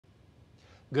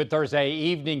Good Thursday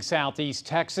evening. Southeast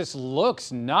Texas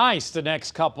looks nice the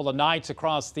next couple of nights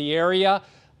across the area.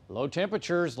 Low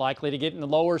temperatures likely to get in the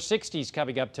lower 60s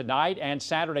coming up tonight and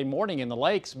Saturday morning in the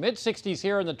lakes. Mid 60s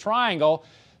here in the Triangle.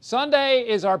 Sunday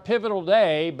is our pivotal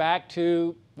day back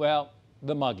to, well,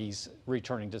 the muggies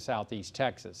returning to Southeast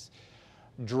Texas.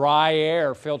 Dry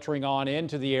air filtering on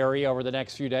into the area over the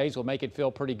next few days will make it feel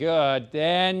pretty good.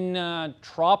 Then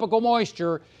tropical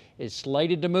moisture is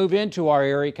slated to move into our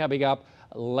area coming up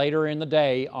later in the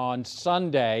day on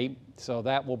Sunday, so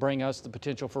that will bring us the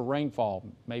potential for rainfall.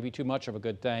 Maybe too much of a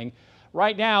good thing.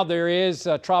 Right now there is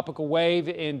a tropical wave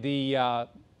in the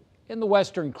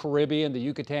Western Caribbean, the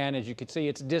Yucatan. As you can see,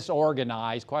 it's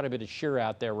disorganized, quite a bit of shear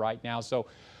out there right now, so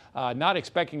not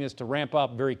expecting this to ramp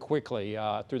up very quickly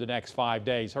through the next 5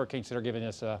 days. Hurricane Center giving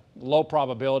us a low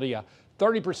probability, a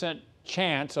 30%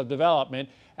 chance of development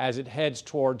as it heads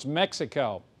towards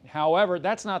Mexico. However,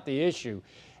 that's not the issue.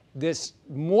 This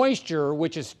moisture,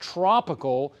 which is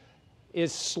tropical,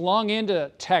 is slung into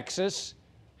Texas,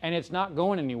 and it's not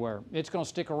going anywhere. It's going to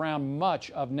stick around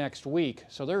much of next week.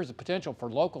 So there is a potential for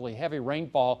locally heavy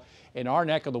rainfall in our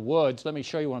neck of the woods. Let me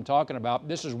show you what I'm talking about.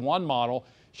 This is one model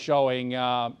showing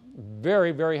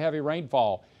very, very heavy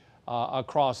rainfall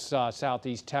across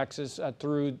southeast Texas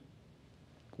through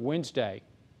Wednesday.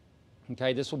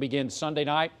 Okay, this will begin Sunday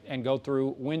night and go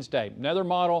through Wednesday. Another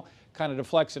model kind of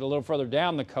deflects it a little further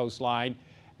down the coastline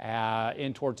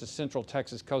in towards the central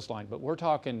Texas coastline. But we're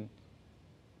talking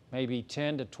maybe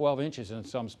 10 to 12 inches in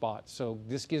some spots. So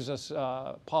this gives us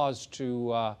pause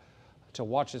to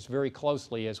watch this very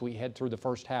closely as we head through the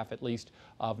first half at least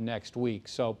of next week.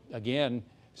 So again,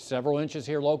 several inches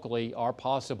here locally are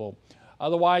possible.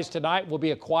 Otherwise, tonight will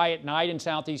be a quiet night in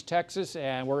southeast Texas,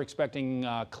 and we're expecting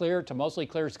clear to mostly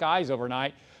clear skies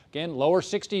overnight. Again, lower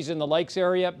 60s in the lakes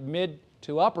area, mid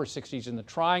to upper 60s in the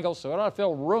Triangle. So it ought to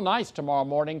feel real nice tomorrow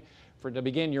morning to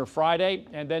begin your Friday.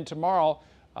 And then tomorrow,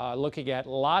 looking at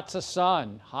lots of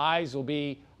sun. Highs will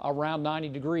be around 90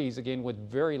 degrees, again with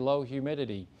very low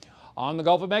humidity. On the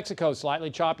Gulf of Mexico, slightly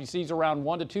choppy seas around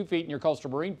 1 to 2 feet in your coastal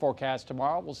marine forecast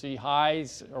tomorrow. We'll see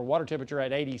highs or water temperature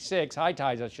at 86, high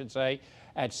tides I should say,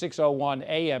 at 6:01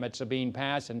 a.m. at Sabine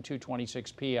Pass and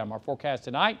 2:26 p.m. Our forecast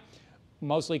tonight,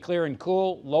 mostly clear and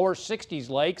cool, lower 60s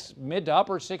lakes, mid to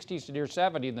upper 60s to near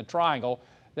 70 in the Triangle.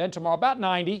 Then tomorrow about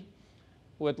 90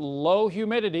 with low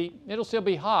humidity. It'll still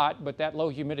be hot, but that low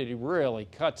humidity really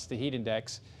cuts the heat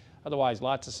index. Otherwise,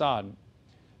 lots of sun.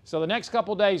 So the next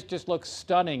couple days just look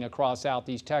stunning across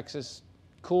southeast Texas.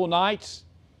 Cool nights,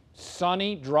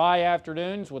 sunny, dry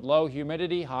afternoons with low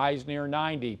humidity, highs near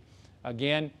 90.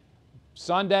 Again,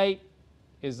 Sunday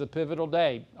is the pivotal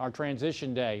day, our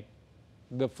transition day.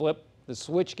 The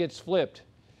switch gets flipped,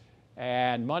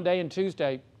 and Monday and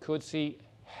Tuesday could see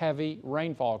heavy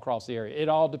rainfall across the area. It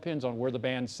all depends on where the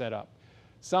band's set up.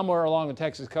 Somewhere along the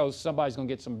Texas coast, somebody's going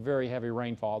to get some very heavy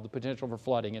rainfall, the potential for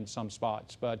flooding in some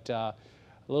spots, but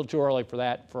a little too early for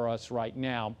that for us right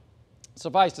now.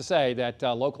 Suffice to say that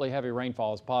locally heavy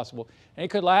rainfall is possible, and it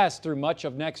could last through much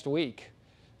of next week.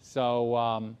 So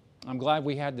I'm glad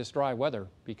we had this dry weather,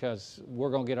 because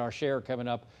we're going to get our share coming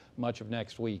up much of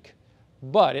next week.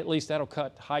 But at least that'll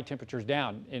cut high temperatures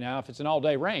down. And now if it's an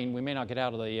all-day rain, we may not get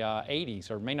out of the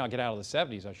 80s, or may not get out of the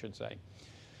 70s, I should say.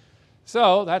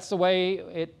 So that's the way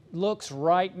it looks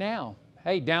right now.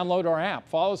 Hey, download our app.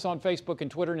 Follow us on Facebook and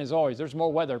Twitter. And as always, there's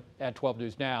more weather at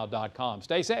 12newsnow.com.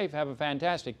 Stay safe. Have a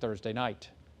fantastic Thursday night.